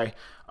see, okay,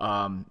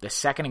 the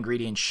second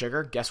ingredient,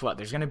 sugar, guess what?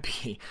 There's going to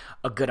be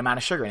a good amount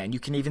of sugar in it. And you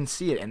can even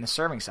see it in the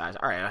serving size.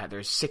 All right,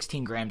 there's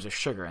 16 grams of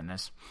sugar in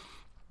this,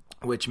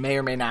 which may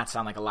or may not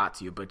sound like a lot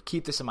to you, but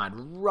keep this in mind.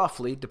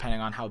 Roughly, depending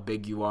on how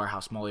big you are,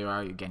 how small you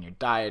are, again, your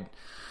diet,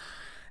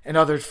 and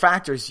other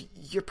factors,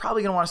 you're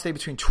probably going to want to stay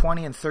between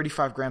 20 and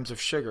 35 grams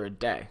of sugar a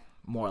day,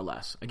 more or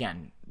less.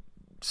 Again,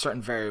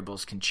 certain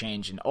variables can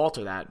change and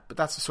alter that, but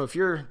that's so if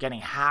you're getting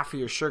half of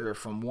your sugar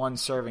from one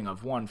serving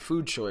of one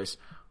food choice,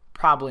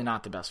 probably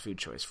not the best food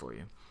choice for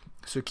you.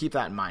 So keep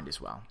that in mind as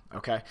well,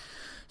 okay?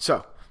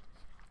 So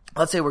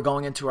let's say we're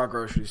going into our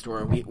grocery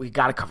store. We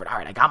got it covered. All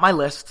right, I got my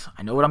list.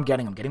 I know what I'm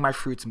getting. I'm getting my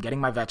fruits. I'm getting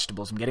my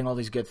vegetables. I'm getting all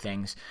these good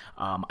things.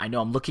 I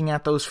know I'm looking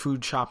at those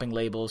food shopping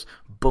labels.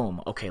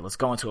 Boom. Okay, let's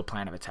go into a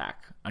plan of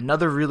attack.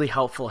 Another really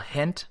helpful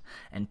hint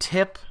and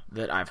tip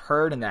that I've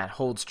heard and that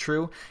holds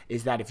true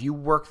is that if you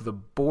work the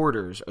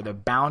borders or the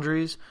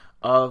boundaries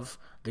of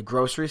the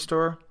grocery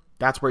store,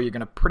 that's where you're going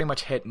to pretty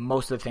much hit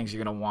most of the things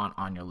you're going to want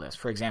on your list.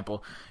 For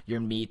example, your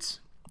meats,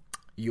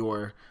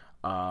 your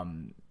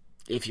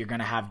if you're going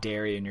to have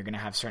dairy and you're going to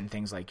have certain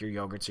things like your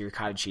yogurts or your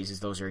cottage cheeses,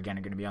 those are, again,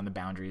 going to be on the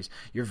boundaries.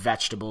 Your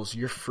vegetables,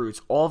 your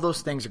fruits, all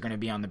those things are going to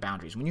be on the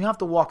boundaries. When you have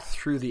to walk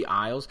through the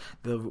aisles,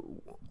 the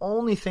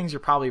only things you're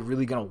probably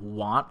really going to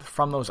want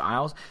from those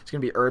aisles is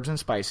going to be herbs and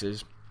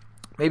spices,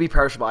 maybe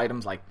perishable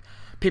items like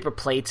paper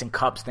plates and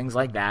cups, things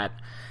like that,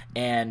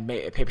 and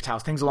paper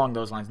towels, things along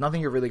those lines.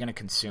 Nothing you're really going to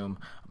consume.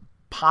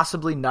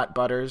 Possibly nut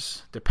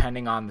butters,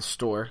 depending on the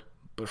store.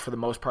 But for the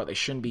most part, they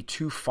shouldn't be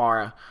too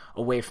far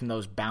away from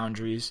those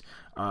boundaries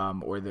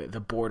or the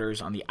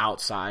borders on the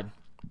outside.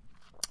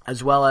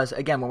 As well as,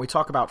 again, when we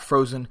talk about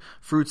frozen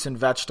fruits and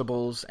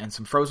vegetables and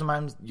some frozen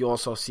items, you'll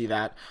also see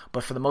that.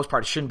 But for the most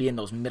part, it shouldn't be in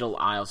those middle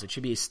aisles. It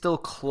should be still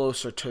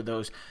closer to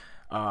those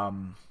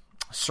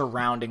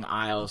surrounding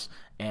aisles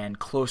and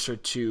closer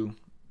to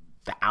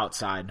the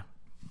outside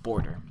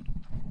border.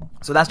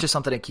 So that's just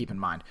something to keep in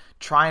mind.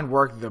 Try and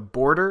work the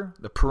border,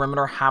 the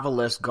perimeter, have a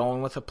list,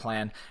 going with a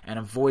plan, and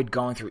avoid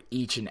going through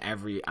each and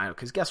every item.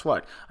 Because guess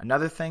what?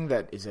 Another thing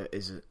that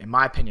is, in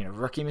my opinion, a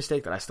rookie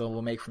mistake that I still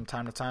will make from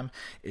time to time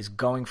is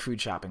going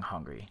food shopping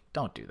hungry.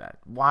 Don't do that.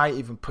 Why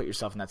even put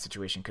yourself in that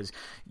situation? Because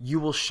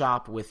you will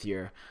shop with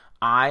your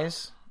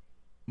eyes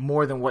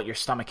more than what your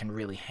stomach can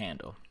really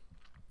handle.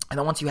 And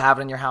then once you have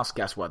it in your house,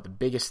 guess what? The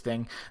biggest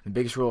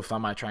rule of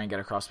thumb I try and get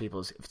across to people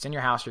is if it's in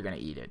your house, you're going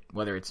to eat it.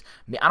 Whether it's,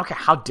 I don't care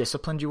how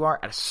disciplined you are,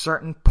 at a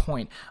certain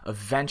point,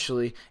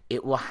 eventually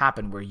it will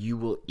happen where you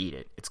will eat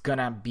it. It's going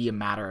to be a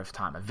matter of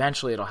time.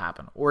 Eventually it'll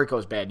happen. Or it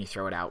goes bad and you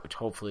throw it out, which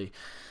hopefully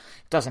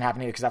doesn't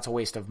happen either because that's a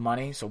waste of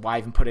money. So why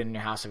even put it in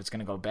your house if it's going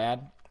to go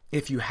bad?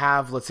 If you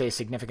have, let's say, a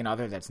significant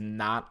other that's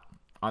not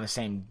on the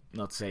same,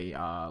 let's say,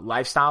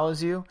 lifestyle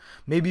as you,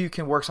 maybe you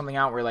can work something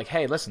out where you're like,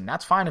 hey, listen,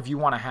 that's fine if you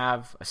want to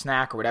have a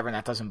snack or whatever and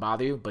that doesn't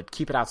bother you, but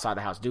keep it outside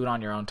the house. Do it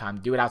on your own time.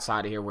 Do it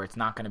outside of here where it's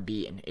not going to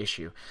be an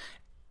issue.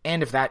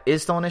 And if that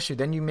is still an issue,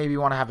 then you maybe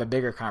want to have a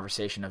bigger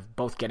conversation of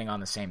both getting on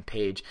the same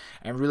page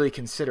and really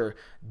consider,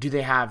 do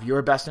they have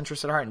your best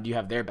interest at heart and do you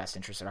have their best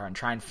interest at heart, and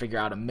try and figure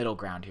out a middle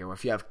ground here. Or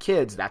if you have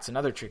kids, that's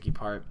another tricky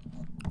part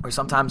where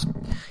sometimes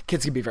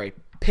kids can be very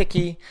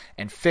picky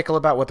and fickle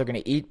about what they're going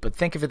to eat, but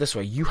think of it this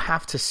way. You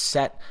have to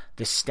set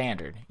the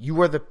standard. You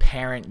are the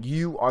parent.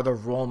 You are the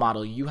role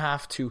model. You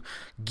have to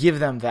give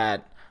them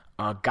that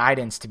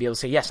guidance to be able to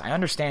say, yes, I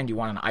understand you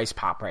want an ice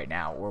pop right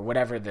now, or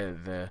whatever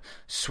the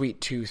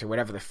sweet tooth or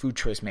whatever the food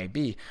choice may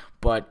be.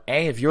 But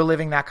if you're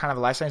living that kind of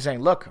a lifestyle,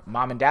 saying, look,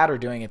 mom and dad are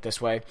doing it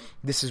this way,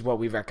 this is what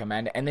we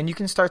recommend. And then you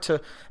can start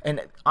to,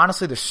 and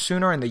honestly, the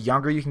sooner and the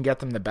younger you can get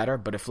them, the better.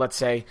 But if, let's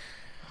say,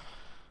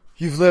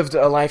 you've lived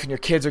a life and your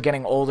kids are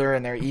getting older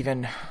and they're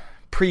even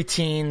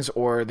preteens,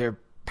 or they're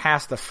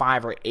past the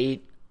 5 or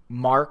 8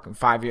 mark,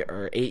 5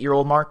 or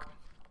 8-year-old mark,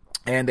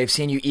 and they've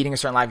seen you eating a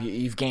certain life,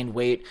 you've gained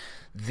weight,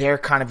 they're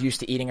kind of used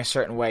to eating a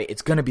certain way,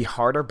 it's going to be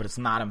harder, but it's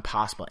not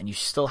impossible. And you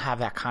still have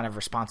that kind of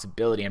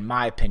responsibility, in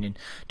my opinion,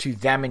 to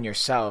them and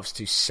yourselves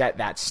to set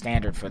that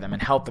standard for them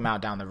and help them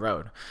out down the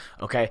road.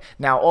 Okay.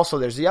 Now, also,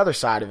 there's the other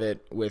side of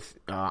it with,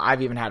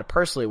 I've even had it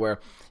personally where,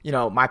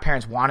 my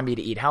parents wanted me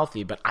to eat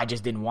healthy, but I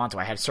just didn't want to.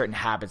 I had certain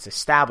habits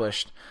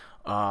established,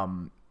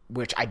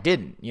 which I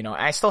didn't,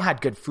 I still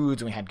had good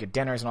foods and we had good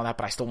dinners and all that,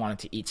 but I still wanted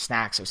to eat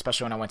snacks,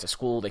 especially when I went to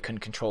school. They couldn't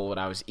control what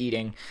I was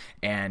eating.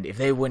 And if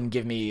they wouldn't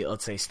give me,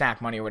 let's say,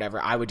 snack money or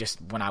whatever, I would just,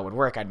 when I would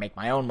work, I'd make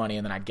my own money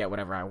and then I'd get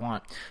whatever I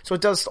want. So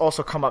it does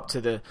also come up to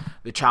the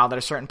child at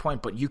a certain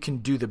point, but you can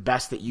do the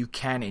best that you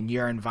can in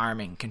your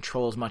environment and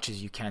control as much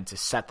as you can to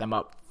set them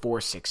up for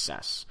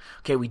success.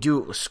 Okay, we do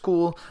it with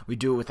school, we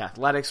do it with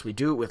athletics, we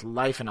do it with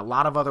life in a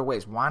lot of other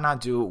ways. Why not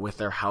do it with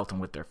their health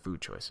and with their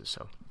food choices?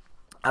 So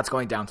that's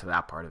going down to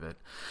that part of it.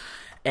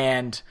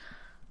 And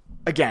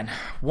again,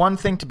 one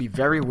thing to be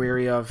very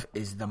wary of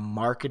is the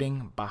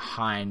marketing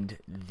behind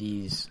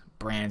these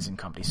brands and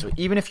companies. So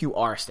even if you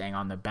are staying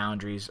on the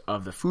boundaries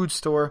of the food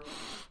store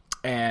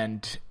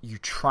and you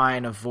try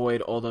and avoid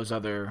all those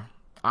other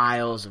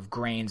aisles of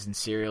grains and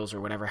cereals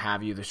or whatever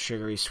have you, the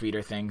sugary,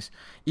 sweeter things,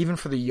 even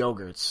for the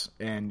yogurts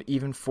and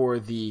even for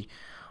the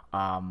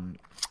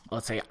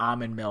let's say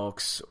almond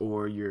milks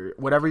or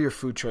whatever your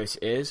food choice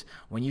is,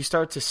 when you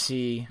start to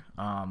see,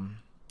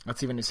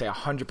 let's even say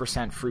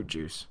 100% fruit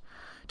juice,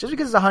 just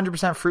because it's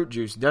 100% fruit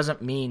juice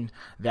doesn't mean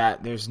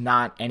that there's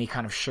not any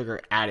kind of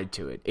sugar added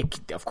to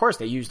it. Of course,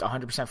 they used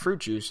 100% fruit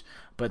juice,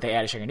 but they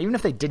added sugar. And even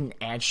if they didn't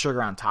add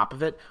sugar on top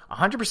of it,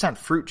 100%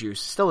 fruit juice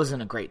still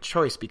isn't a great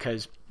choice,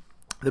 because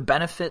the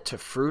benefit to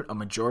fruit, a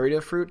majority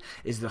of fruit,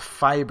 is the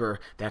fiber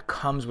that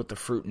comes with the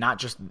fruit, not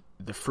just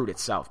the fruit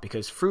itself,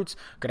 because fruit's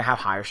going to have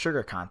higher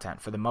sugar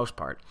content for the most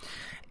part.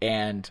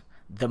 And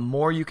the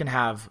more you can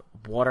have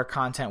water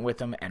content with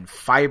them and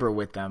fiber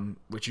with them,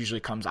 which usually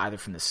comes either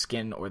from the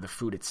skin or the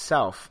food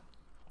itself,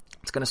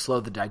 it's going to slow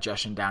the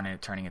digestion down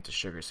and turning into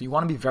sugar. So you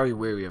want to be very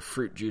wary of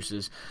fruit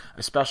juices,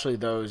 especially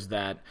those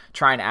that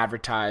try and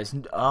advertise,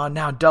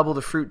 now double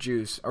the fruit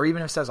juice, or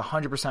even if it says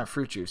 100%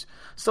 fruit juice.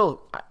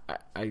 Still,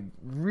 I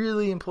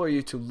really implore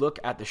you to look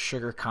at the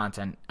sugar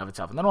content of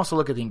itself. And then also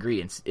look at the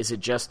ingredients. Is it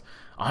just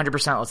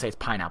 100%, let's say it's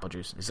pineapple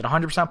juice. Is it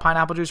 100%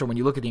 pineapple juice? Or when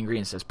you look at the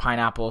ingredients, it says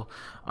pineapple,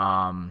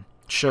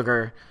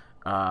 sugar,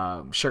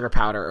 sugar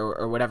powder,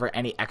 or whatever,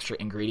 any extra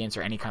ingredients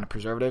or any kind of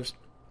preservatives?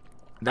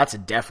 That's a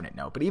definite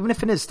no. But even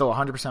if it is still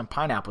 100%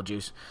 pineapple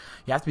juice,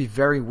 you have to be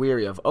very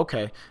wary of,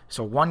 okay,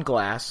 so one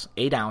glass,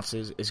 8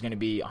 ounces, is going to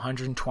be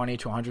 120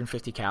 to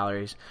 150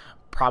 calories,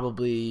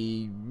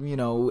 probably,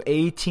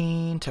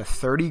 18 to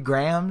 30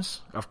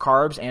 grams of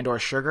carbs and or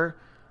sugar.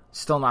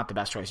 Still not the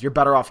best choice. You're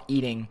better off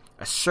eating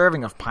a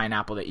serving of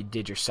pineapple that you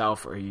did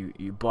yourself or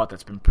you bought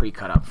that's been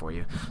pre-cut up for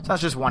you. So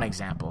that's just one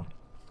example.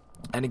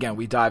 And again,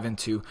 we dive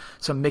into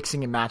some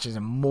mixing and matches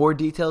and more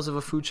details of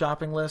a food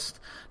shopping list,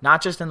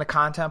 not just in the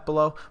content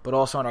below, but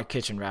also on our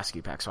Kitchen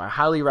Rescue Pack. So I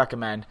highly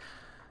recommend,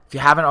 if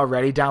you haven't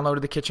already downloaded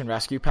the Kitchen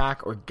Rescue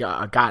Pack or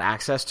got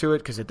access to it,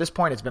 because at this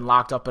point it's been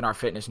locked up in our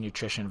Fitness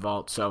Nutrition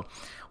Vault. So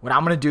what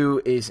I'm going to do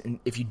is,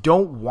 if you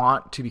don't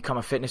want to become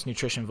a Fitness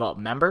Nutrition Vault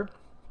member,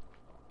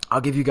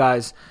 I'll give you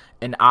guys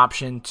an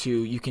option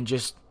you can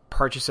just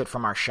purchase it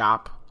from our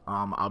shop.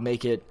 I'll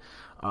make it.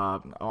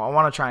 I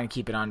want to try and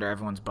keep it under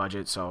everyone's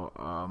budget, so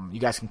you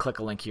guys can click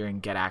a link here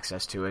and get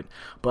access to it.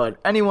 But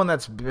anyone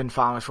that's been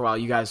following us for a while,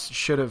 you guys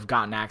should have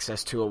gotten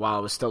access to it while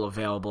it was still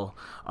available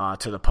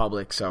to the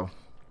public. So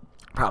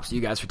props to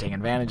you guys for taking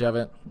advantage of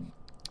it.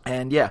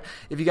 And yeah,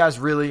 if you guys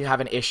really have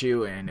an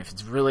issue and if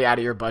it's really out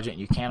of your budget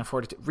and you can't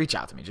afford it, reach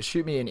out to me. Just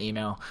shoot me an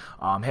email,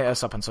 hit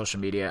us up on social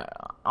media.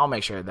 I'll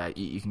make sure that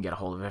you can get a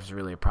hold of it if it's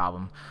really a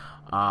problem.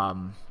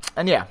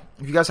 And yeah,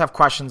 if you guys have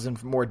questions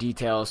and more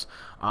details,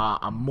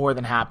 I'm more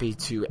than happy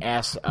to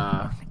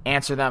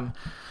answer them.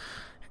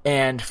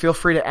 And feel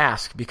free to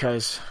ask,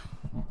 because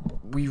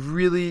we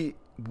really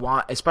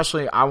want,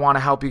 especially I want to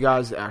help you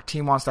guys, our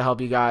team wants to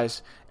help you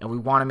guys, and we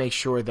want to make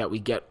sure that we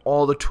get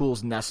all the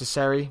tools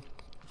necessary.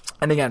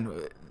 And again,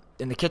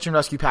 in the Kitchen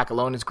Rescue Pack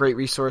alone, it's a great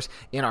resource.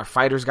 In our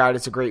Fighter's Guide,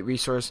 it's a great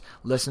resource.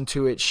 Listen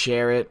to it,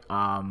 share it.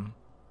 And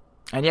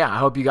yeah, I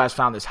hope you guys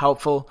found this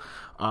helpful.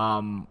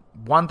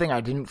 One thing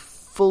I didn't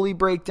fully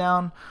break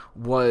down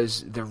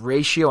was the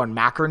ratio on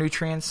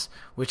macronutrients,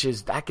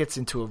 that gets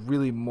into a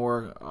really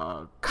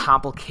more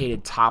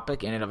complicated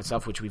topic in and of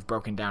itself, which we've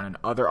broken down in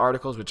other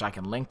articles, which I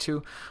can link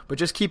to. But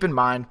just keep in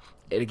mind,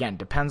 it again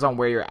depends on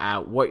where you're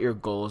at, what your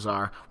goals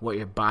are, what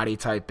your body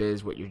type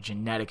is, what your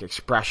genetic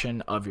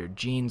expression of your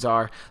genes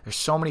are. There's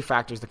so many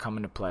factors that come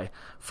into play.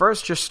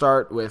 First, just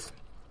start with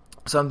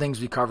some things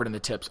we covered in the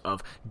tips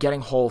of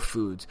getting whole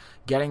foods,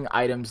 getting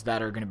items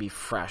that are going to be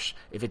fresh.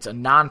 If it's a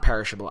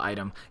non-perishable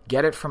item,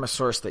 get it from a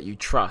source that you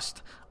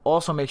trust.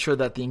 Also, make sure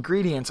that the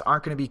ingredients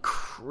aren't going to be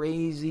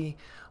crazy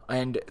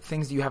and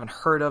things that you haven't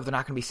heard of. They're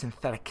not going to be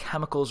synthetic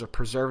chemicals or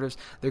preservatives.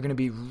 They're going to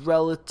be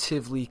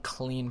relatively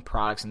clean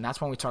products. And that's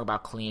when we talk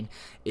about clean,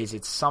 is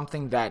it's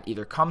something that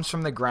either comes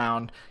from the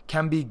ground,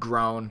 can be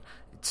grown,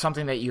 it's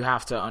something that you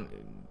have to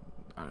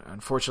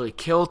unfortunately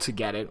kill to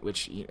get it,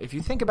 which if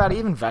you think about it,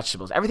 even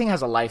vegetables, everything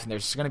has a life and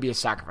there's going to be a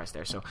sacrifice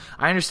there. So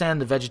I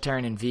understand the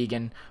vegetarian and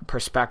vegan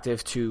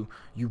perspective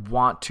you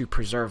want to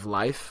preserve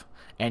life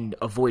and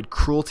avoid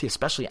cruelty,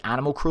 especially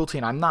animal cruelty.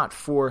 And I'm not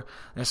for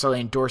necessarily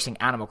endorsing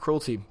animal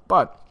cruelty,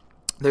 but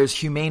there's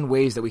humane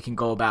ways that we can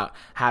go about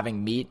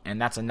having meat, and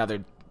that's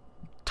another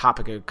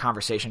topic of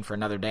conversation for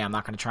another day. I'm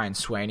not going to try and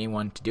sway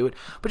anyone to do it,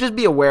 but just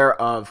be aware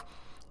of,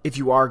 if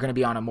you are going to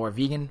be on a more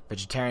vegan,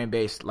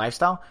 vegetarian-based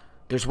lifestyle,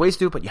 there's ways to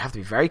do it, but you have to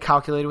be very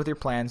calculated with your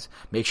plans.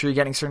 Make sure you're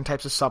getting certain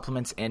types of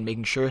supplements and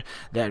making sure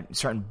that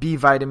certain B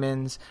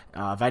vitamins,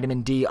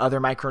 vitamin D,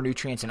 other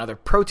micronutrients, and other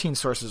protein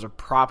sources are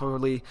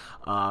properly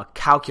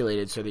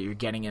calculated so that you're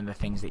getting in the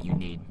things that you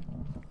need.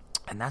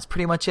 And that's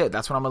pretty much it.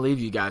 That's what I'm going to leave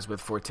you guys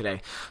with for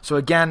today. So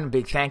again,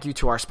 big thank you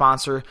to our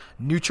sponsor,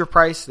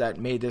 NutriPrice,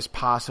 that made this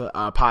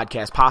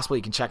podcast possible.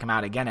 You can check them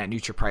out again at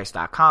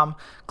NutriPrice.com.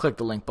 Click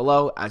the link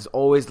below. As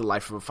always, the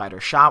Life of a Fighter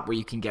shop, where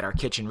you can get our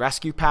kitchen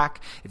rescue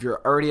pack. If you're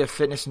already a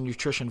Fitness and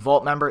Nutrition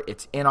Vault member,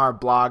 it's in our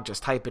blog.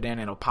 Just type it in.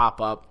 It'll pop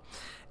up.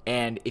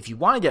 And if you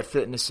want to get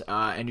Fitness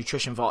and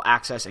Nutrition Vault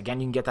access, again,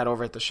 you can get that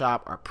over at the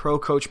shop. Our Pro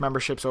Coach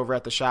memberships over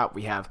at the shop.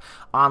 We have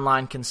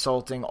online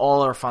consulting,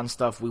 all our fun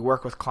stuff. We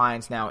work with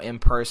clients now in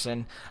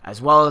person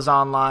as well as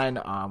online.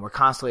 We're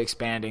constantly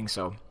expanding,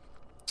 so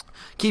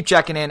keep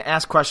checking in.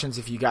 Ask questions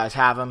if you guys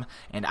have them,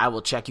 and I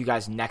will check you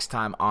guys next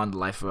time on the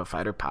Life of a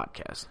Fighter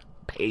podcast.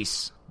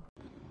 Peace.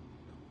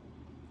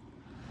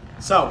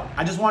 So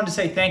I just wanted to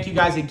say thank you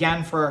guys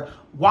again for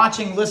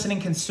watching, listening,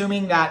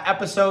 consuming that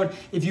episode.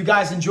 If you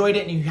guys enjoyed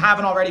it and you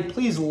haven't already,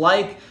 please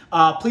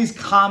please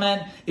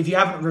comment. If you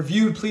haven't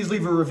reviewed, please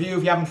leave a review.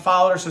 If you haven't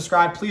followed or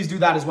subscribed, please do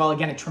that as well.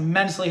 Again, it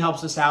tremendously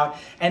helps us out.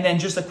 And then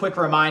just a quick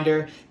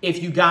reminder,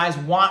 if you guys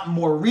want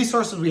more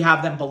resources, we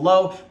have them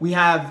below. We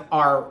have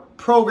our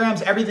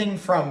programs, everything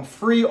from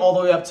free all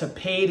the way up to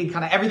paid and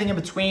kind of everything in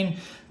between.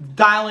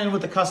 Dial in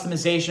with the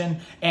customization,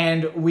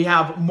 and we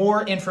have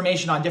more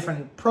information on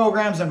different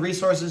programs and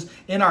resources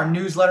in our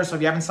newsletter. So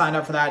if you haven't signed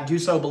up for that, do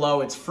so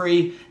below. It's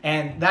free.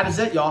 And that is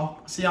it,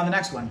 y'all. See you on the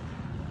next one.